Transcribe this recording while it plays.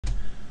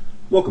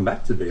Welcome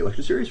back to the video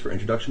lecture series for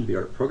Introduction to the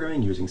Art of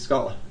Programming using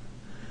Scala.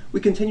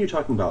 We continue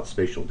talking about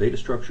spatial data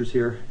structures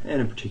here,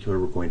 and in particular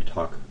we're going to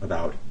talk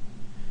about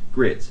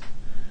grids.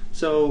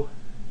 So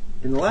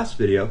in the last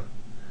video,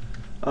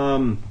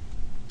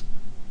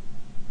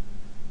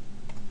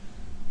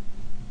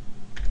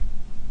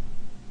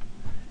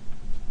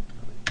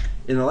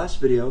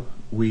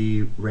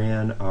 we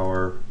ran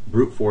our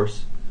brute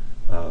force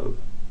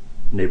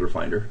neighbor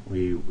finder.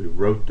 We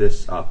wrote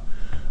this up.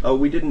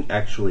 We didn't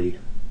actually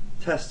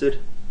test it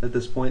at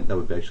this point. That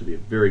would actually be a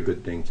very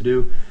good thing to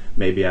do.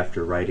 Maybe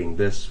after writing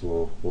this,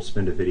 we'll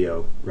spend a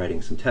video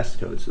writing some test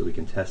code so we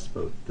can test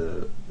both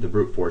the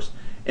brute force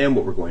and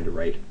what we're going to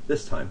write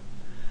this time.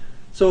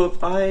 So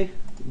if I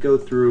go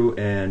through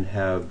and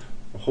have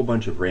a whole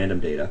bunch of random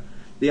data,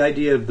 the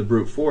idea of the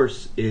brute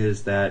force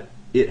is that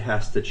it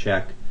has to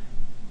check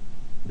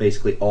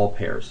basically all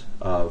pairs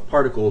of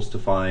particles to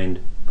find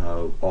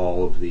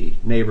all of the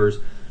neighbors,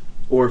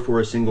 or for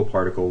a single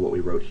particle, what we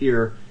wrote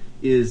here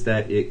is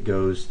that it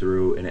goes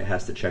through and it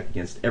has to check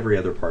against every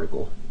other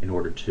particle in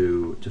order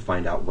to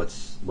find out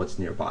what's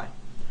nearby.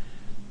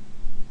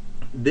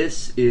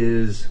 This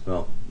is,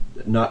 well,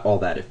 not all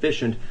that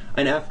efficient,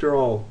 and after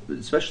all,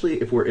 especially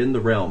if we're in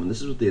the realm, and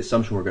this is the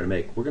assumption we're going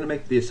to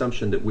make the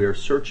assumption that we are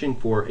searching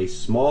for a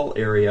small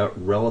area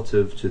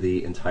relative to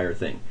the entire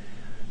thing.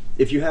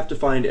 If you have to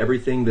find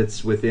everything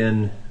that's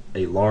within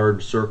a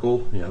large circle,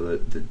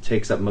 that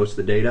takes up most of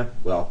the data,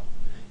 well,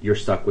 you're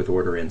stuck with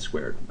order n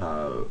squared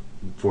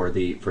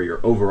for your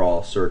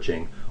overall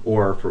searching,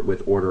 or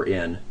with order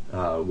n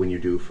when you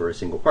do for a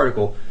single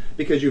particle,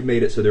 because you've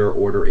made it so there are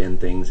order n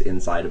things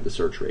inside of the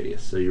search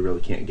radius. So you really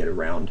can't get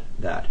around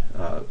that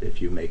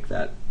if you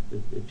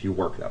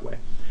work that way.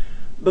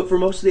 But for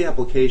most of the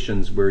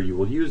applications where you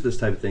will use this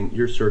type of thing,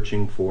 you're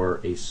searching for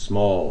a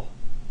small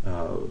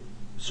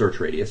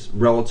search radius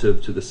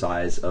relative to the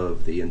size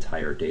of the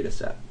entire data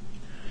set.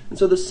 And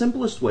so the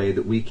simplest way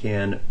that we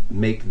can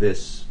make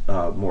this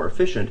more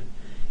efficient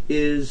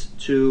is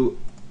to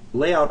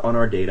lay out on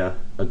our data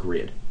a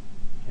grid.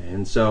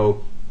 And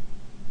so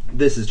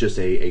this is just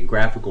a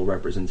graphical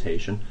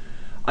representation.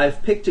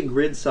 I've picked a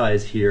grid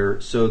size here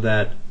so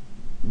that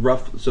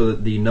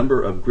the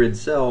number of grid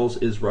cells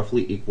is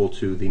roughly equal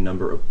to the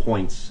number of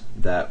points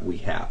that we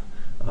have.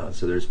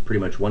 So there's pretty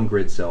much one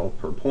grid cell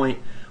per point,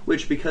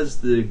 which,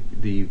 because the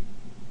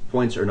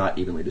points are not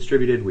evenly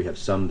distributed, we have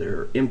some that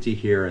are empty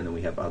here, and then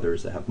we have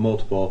others that have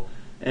multiple.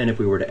 And if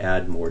we were to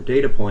add more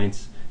data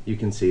points, you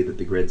can see that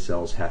the grid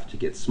cells have to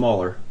get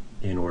smaller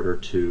in order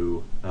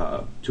to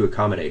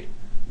accommodate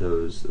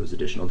those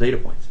additional data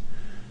points.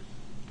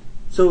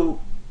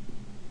 So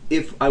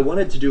if I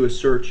wanted to do a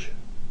search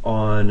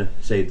on,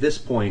 say, this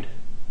point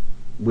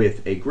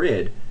with a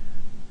grid,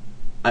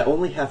 I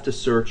only have to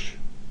search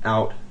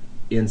out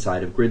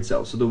inside of grid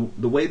cells. So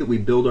the way that we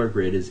build our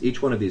grid is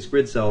each one of these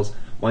grid cells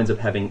winds up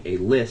having a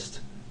list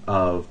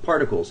of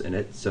particles in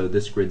it. So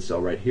this grid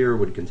cell right here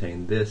would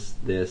contain this,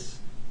 this,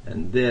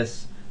 and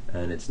this,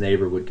 and its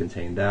neighbor would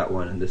contain that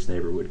one, and this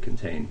neighbor would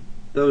contain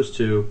those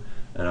two,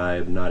 and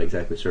I'm not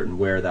exactly certain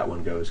where that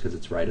one goes because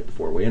it's right at the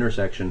four-way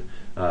intersection,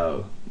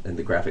 and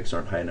the graphics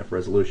aren't high enough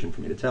resolution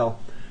for me to tell.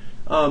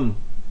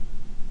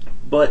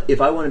 But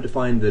if I wanted to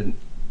find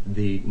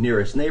the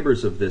nearest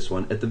neighbors of this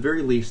one, at the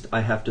very least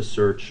I have to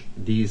search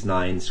these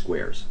 9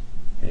 squares,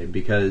 okay?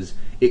 Because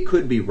it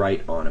could be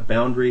right on a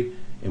boundary,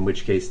 in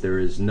which case there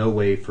is no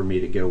way for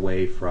me to get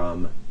away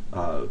from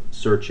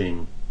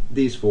searching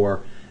these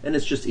 4, and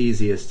it's just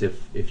easiest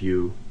if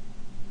you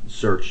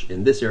search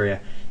in this area.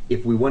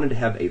 If we wanted to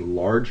have a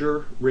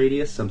larger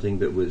radius, something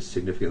that was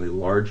significantly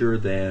larger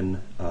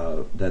than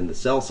the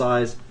cell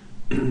size,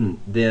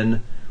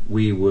 then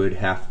we would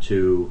have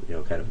to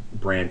kind of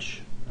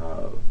branch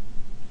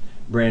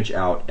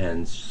out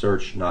and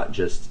search not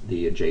just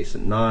the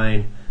adjacent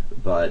 9,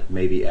 but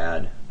maybe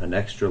add an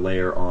extra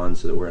layer on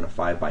so that we're in a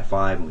 5 by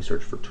 5 and we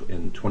search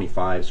in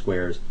 25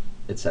 squares,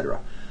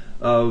 etc.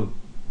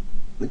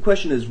 The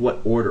question is,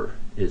 what order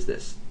is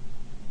this?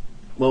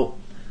 Well,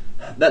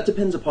 that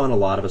depends upon a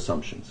lot of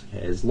assumptions.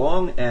 Okay? As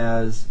long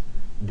as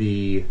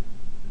the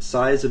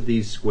size of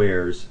these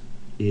squares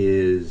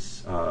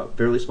is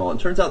fairly small, it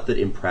turns out that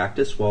in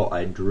practice, while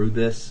I drew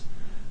this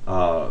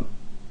so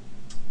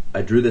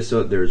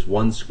that there's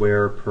 1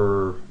 square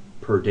per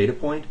data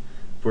point.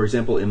 For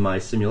example, in my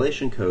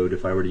simulation code,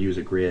 if I were to use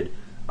a grid,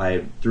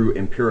 through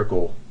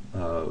empirical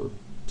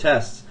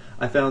tests,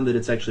 I found that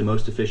it's actually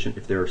most efficient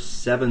if there are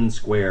 7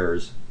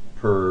 squares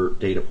per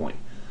data point.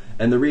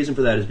 And the reason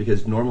for that is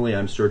because normally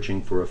I'm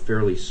searching for a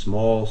fairly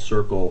small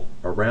circle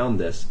around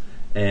this,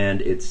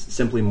 and it's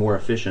simply more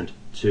efficient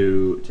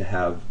to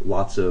have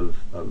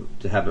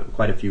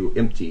quite a few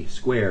empty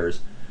squares.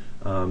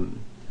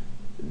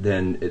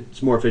 Then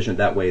it's more efficient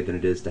that way than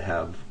it is to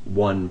have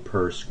 1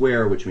 per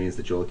square, which means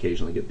that you'll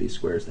occasionally get these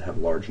squares that have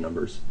large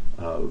numbers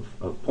of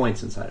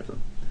points inside of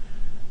them.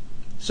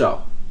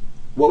 So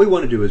what we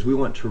want to do is we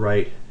want to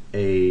write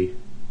a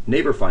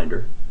neighbor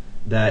finder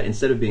that,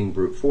 instead of being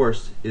brute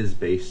force, is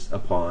based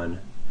upon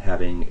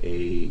having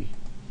a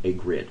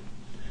grid.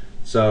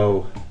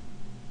 So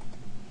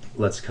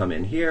let's come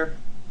in here,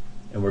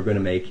 and we're going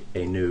to make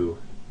a new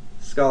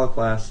Scala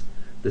class.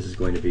 This is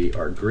going to be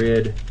our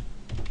grid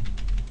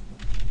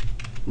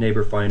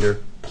neighbor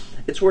finder.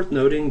 It's worth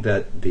noting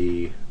that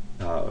the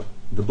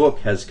book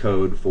has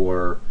code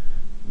for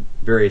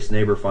various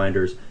neighbor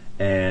finders,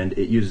 and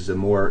it uses a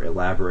more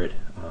elaborate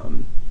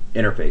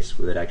interface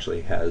that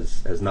actually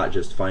has not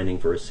just finding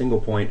for a single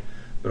point,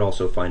 but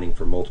also finding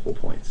for multiple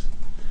points.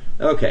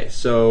 Okay,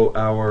 so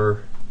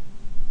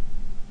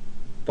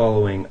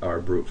following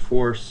our brute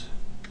force,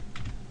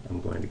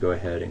 I'm going to go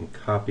ahead and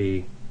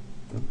copy.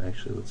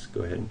 Actually, let's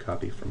go ahead and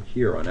copy from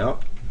here on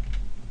out.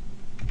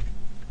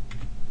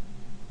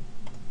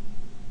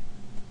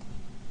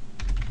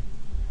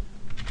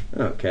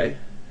 Okay,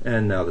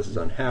 and now this is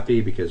unhappy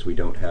because we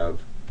don't have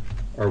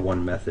our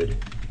one method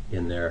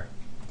in there.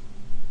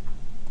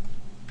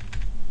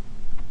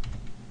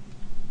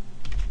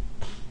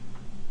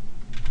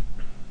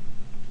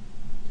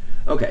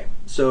 Okay,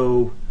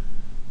 so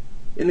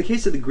in the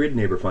case of the grid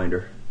neighbor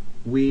finder,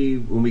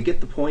 when we get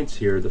the points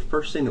here, the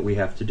first thing that we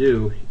have to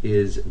do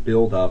is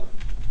build up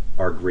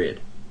our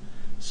grid.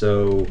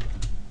 So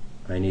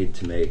I need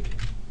to make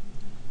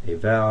a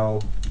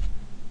val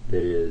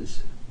that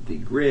is the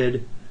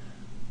grid,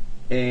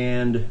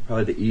 and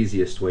probably the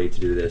easiest way to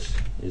do this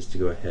is to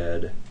go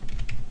ahead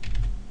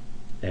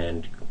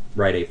and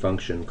write a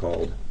function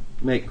called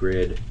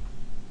makeGrid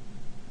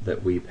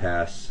that we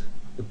pass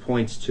the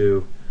points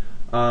to.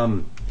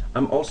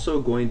 I'm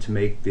also going to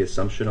make the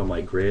assumption on my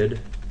grid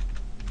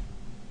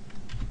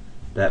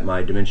that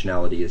my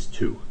dimensionality is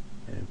 2.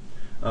 Okay.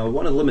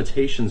 One of the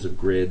limitations of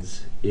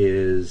grids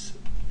is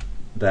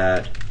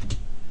that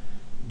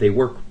they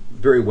work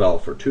very well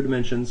for 2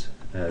 dimensions,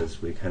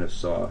 as we kind of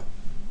saw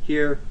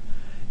here.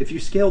 If you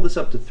scale this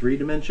up to 3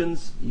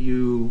 dimensions,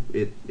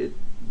 it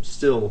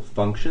still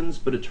functions,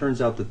 but it turns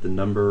out that the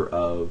number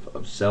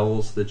of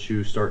cells that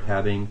you start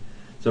having,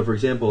 so for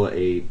example,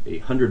 a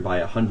 100 by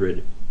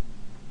 100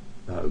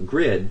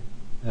 grid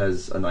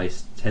has a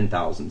nice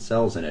 10,000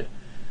 cells in it.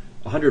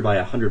 100 by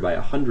 100 by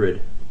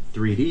 100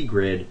 3D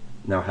grid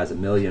now has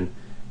 1,000,000,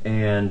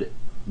 and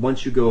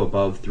once you go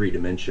above 3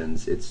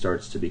 dimensions, it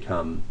starts to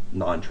become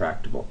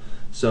non-tractable.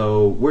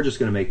 So we're just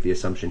going to make the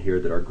assumption here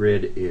that our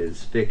grid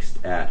is fixed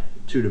at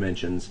 2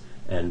 dimensions,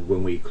 and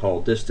when we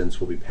call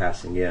distance, we'll be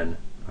passing in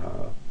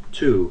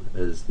 2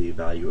 as the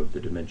value of the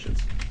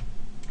dimensions.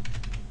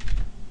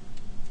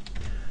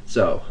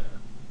 So,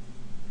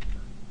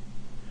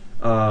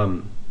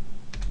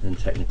 and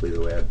technically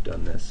the way I've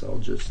done this, I'll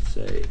just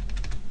say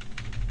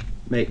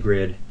make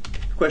grid.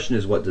 The question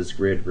is, what does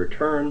grid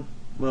return?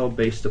 Well,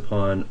 based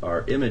upon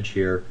our image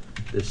here,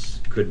 this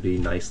could be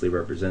nicely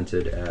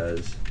represented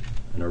as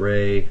an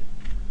array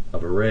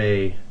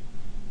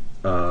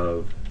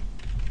of,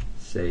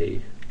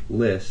 say,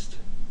 list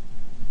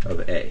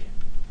of A.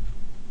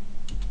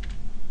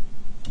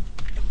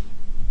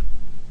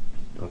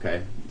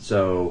 Okay,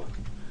 so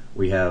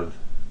we have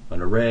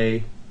an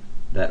array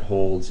that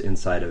holds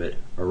inside of it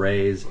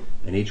arrays,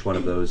 and each one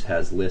of those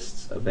has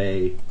lists of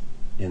A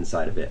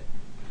inside of it.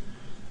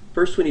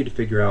 First, we need to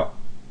figure out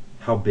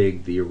how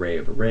big the array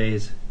of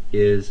arrays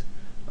is,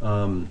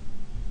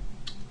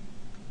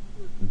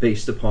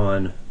 based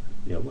upon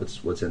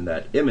what's in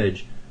that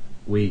image.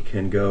 We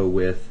can go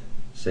with,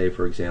 say,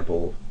 for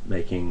example,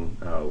 making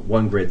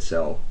 1 grid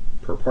cell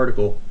per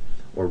particle,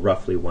 or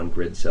roughly 1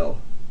 grid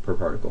cell per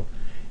particle.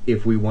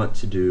 If we want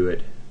to do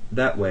it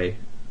that way,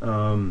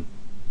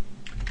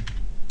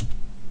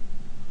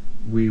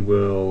 we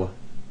will,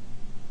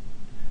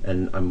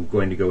 and I'm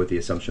going to go with the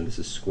assumption this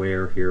is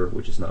square here,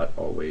 which is not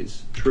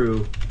always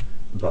true,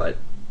 but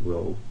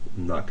I'm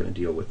not going to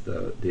deal with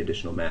the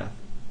additional math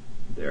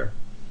there.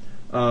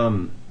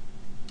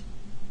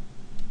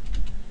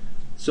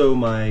 So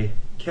my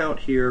count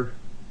here,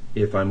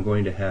 if I'm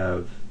going to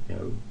have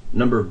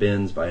number of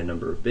bins by a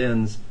number of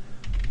bins,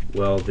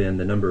 well, then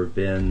the number of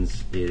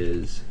bins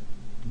is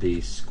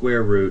the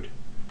square root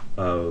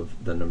of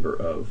the number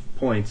of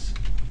points,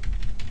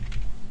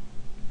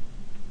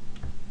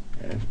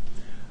 okay,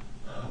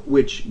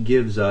 which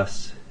gives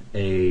us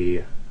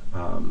a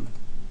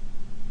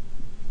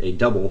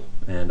double,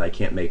 and I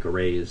can't make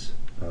arrays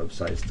of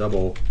size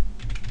double.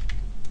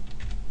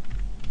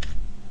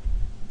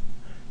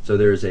 So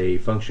there's a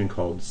function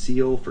called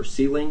ceil for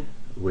ceiling,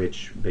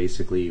 which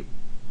basically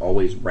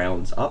always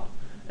rounds up,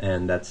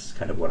 and that's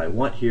kind of what I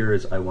want here.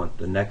 Is I want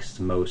the next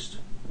number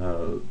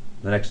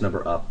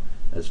up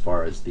as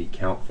far as the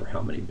count for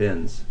how many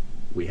bins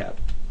we have.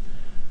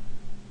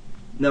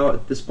 Now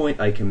at this point,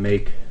 I can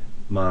make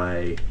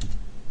my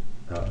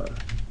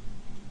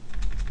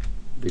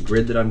the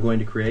grid that I'm going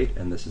to create,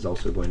 and this is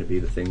also going to be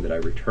the thing that I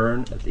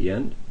return at the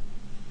end.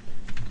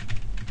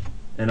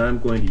 And I'm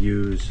going to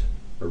use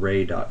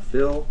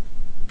array.fill,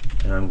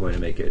 and I'm going to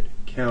make it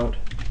count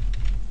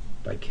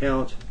by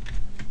count,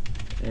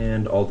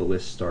 and all the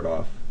lists start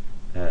off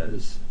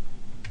as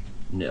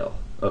nil.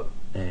 Oh,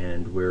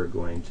 and we're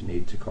going to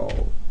need to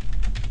call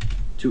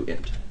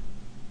toInt.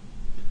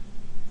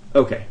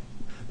 Okay,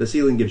 the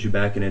ceiling gives you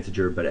back an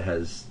integer, but it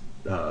has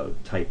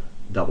type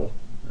double.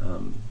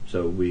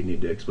 So we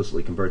need to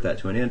explicitly convert that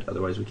to an int,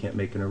 otherwise we can't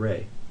make an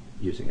array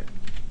using it.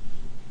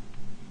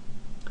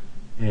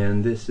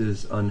 And this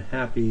is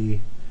unhappy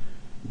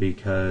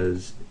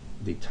because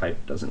the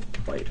type doesn't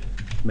quite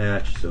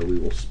match, so we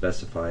will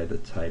specify the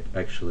type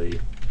actually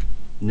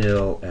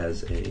nil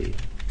as a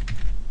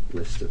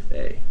list of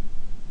A.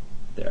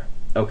 There.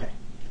 Okay.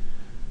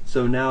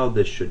 So now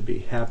this should be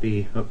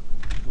happy. Oh,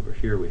 over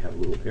here we have a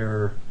little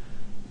error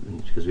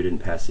because we didn't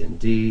pass in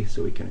D,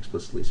 so we can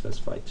explicitly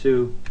specify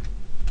 2.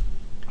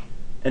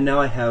 And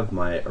now I have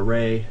my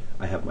array,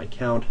 I have my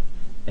count,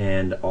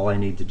 and all I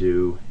need to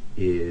do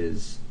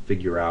is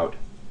figure out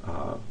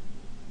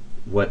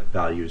what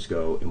values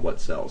go in what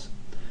cells.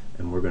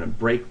 And we're going to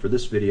break for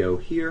this video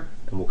here,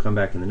 and we'll come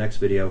back in the next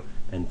video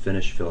and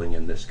finish filling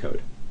in this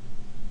code.